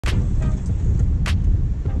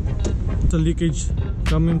there's a leakage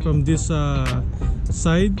coming from this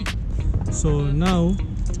side. So now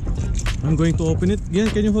I'm going to open it. Yeah,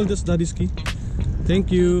 can you hold this daddy's key?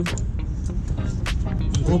 Thank you.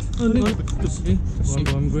 Open it. Okay, so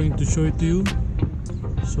I'm going to show it to you.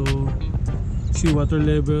 So see water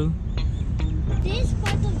level. This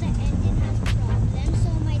part of the engine has problems, so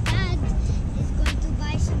my dad is going to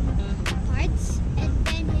buy some parts and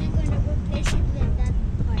then he's going to replace it with that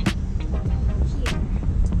part here.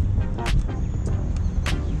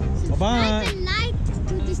 Bye-bye. Subscribe and like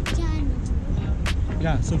to this channel.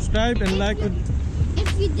 Yeah, subscribe and like.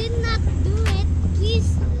 If you did not do it, please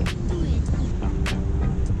do it.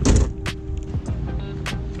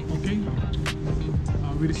 Okay,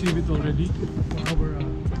 we received it already, our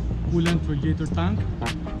coolant radiator tank.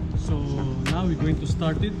 So now we're going to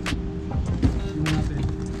start it. Tingnan natin.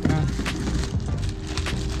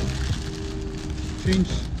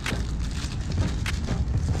 Change.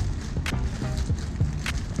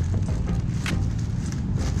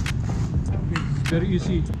 Okay, very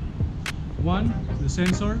easy. One, the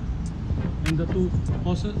sensor, and the two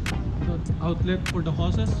hoses, the outlet for the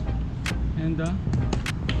hoses, and the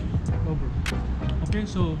cover. Okay,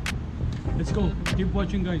 so let's go. Keep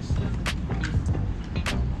watching, guys.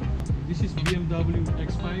 This is BMW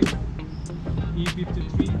X5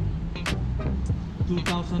 E53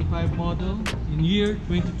 2005 model in year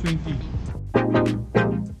 2020.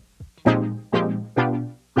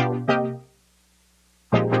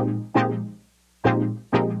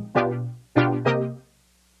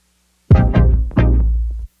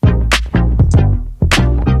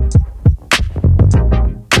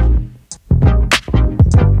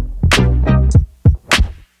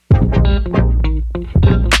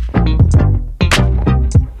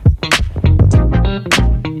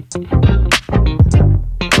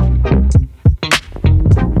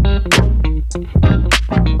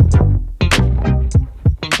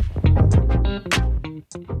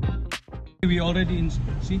 We already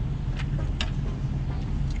see,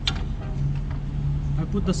 I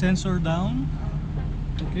put the sensor down.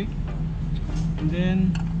 Okay, and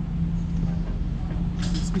then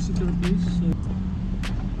it's easy to replace. So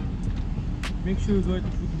make sure you go to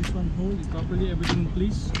put this one, hold it properly, everything in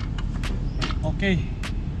place. Okay,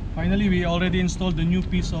 finally we already installed the new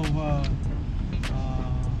piece of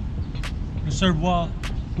reservoir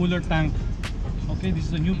cooler tank. Okay, this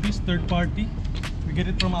is a new piece, third party. We get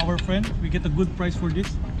it from our friend. We get a good price for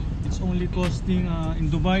this. It's only costing in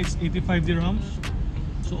Dubai it's 85 dirhams,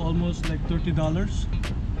 so almost like $30,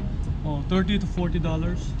 or $30 to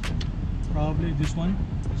 $40 probably, this one.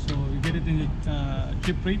 So you get it in a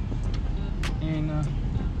cheap rate. And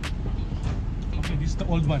okay, this is the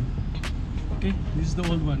old one. Okay, this is the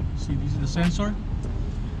old one. See, this is the sensor,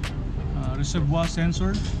 reservoir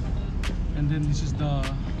sensor, and then this is the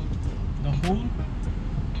hole.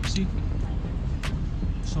 See,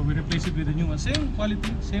 so we replace it with a new one. Same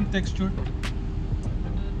quality, same texture,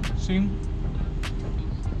 same.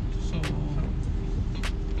 So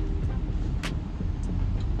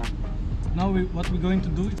now what we're going to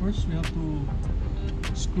do first, we have to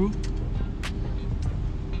screw.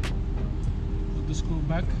 Put the screw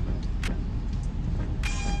back.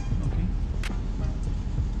 Okay.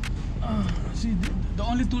 See, the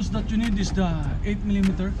only tools that you need is the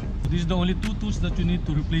 8mm. This is the only two tools that you need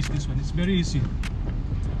to replace this one. It's very easy.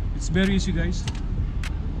 It's very easy, guys.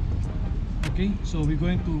 Okay, so we're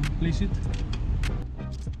going to place it.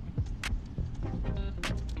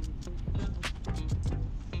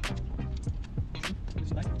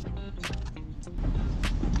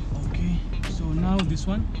 Okay, so now this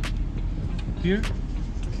one here.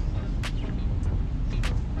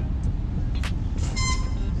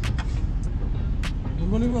 Good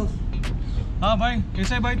morning, boss. हाँ भाई,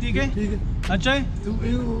 कैसा है भाई? ठीक है? ठीक है। अच्छा है?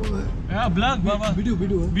 Yeah, vlog, Baba. Video,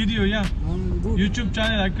 Video, yeah. Good. YouTube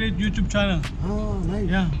channel. I create YouTube channel. Ah, nice.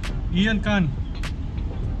 Yeah, Ian Khan.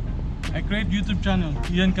 I create YouTube channel.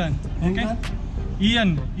 Ian Khan. Okay.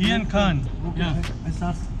 Ian Khan. Okay. Yeah. I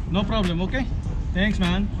start. No problem. Okay. Thanks,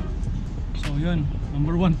 man. So yun,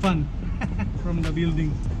 #1 fan from the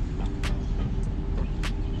building.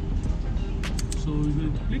 So we're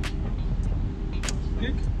going to click.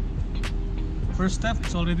 First step,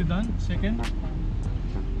 it's already done. Second,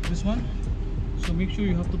 this one. So make sure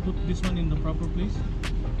you have to put this one in the proper place.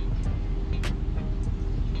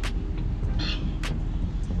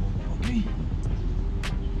 Okay.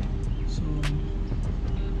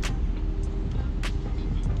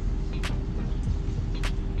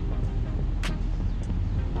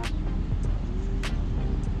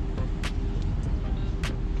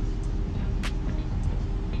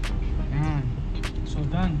 So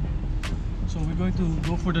done. So we're going to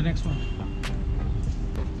go for the next one.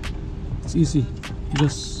 It's easy.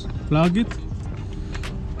 Just plug it.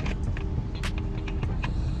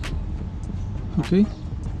 Okay.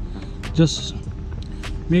 Just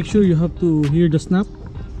make sure you have to hear the snap.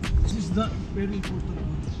 This is the very important one.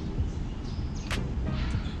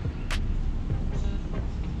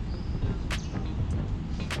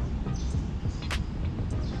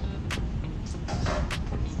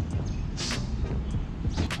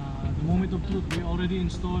 The moment of truth, we already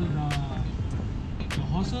installed the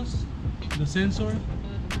hoses, the sensor,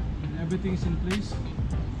 and everything is in place.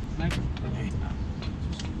 Like,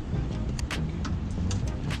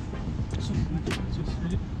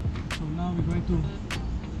 so now we're going to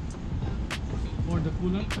pour the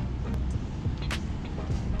coolant.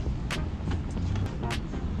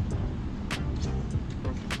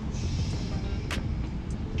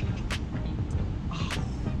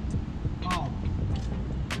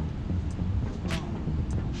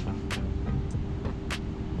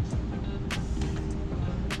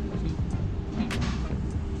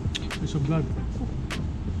 There's a blood.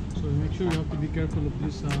 So make sure you have to be careful of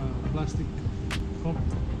this plastic cup.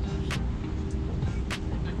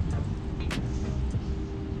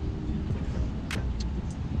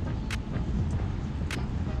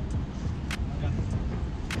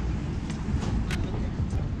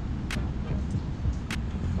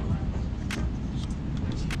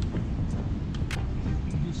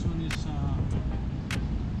 This one is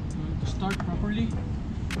going to start properly.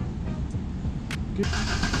 Okay.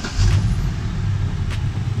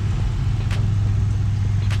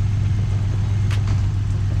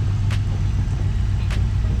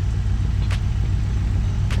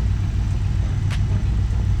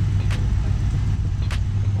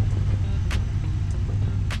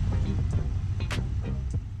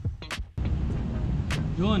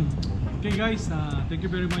 Yun. Okay guys, thank you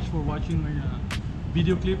very much for watching my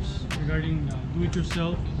video clips regarding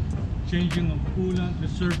do-it-yourself changing of coolant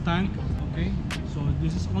reserve tank. Okay, so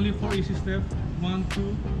this is only 4 easy steps: 1,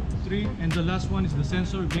 2, 3, and the last one is the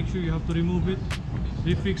sensor. Make sure you have to remove it,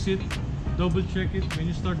 refix it, double check it when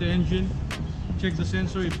you start the engine. Check the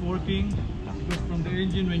sensor if working, because from the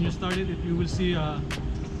engine when you start it, you will see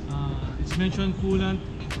it's mentioned coolant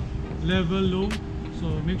level low. So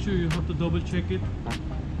make sure you have to double check it.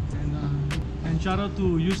 And shout out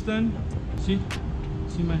to Houston. See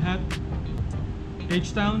my hat.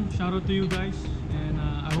 H-Town, shout out to you guys. And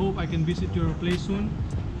I hope I can visit your place soon.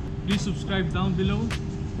 Please subscribe down below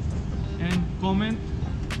and comment.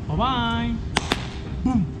 Bye bye.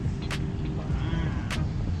 Boom.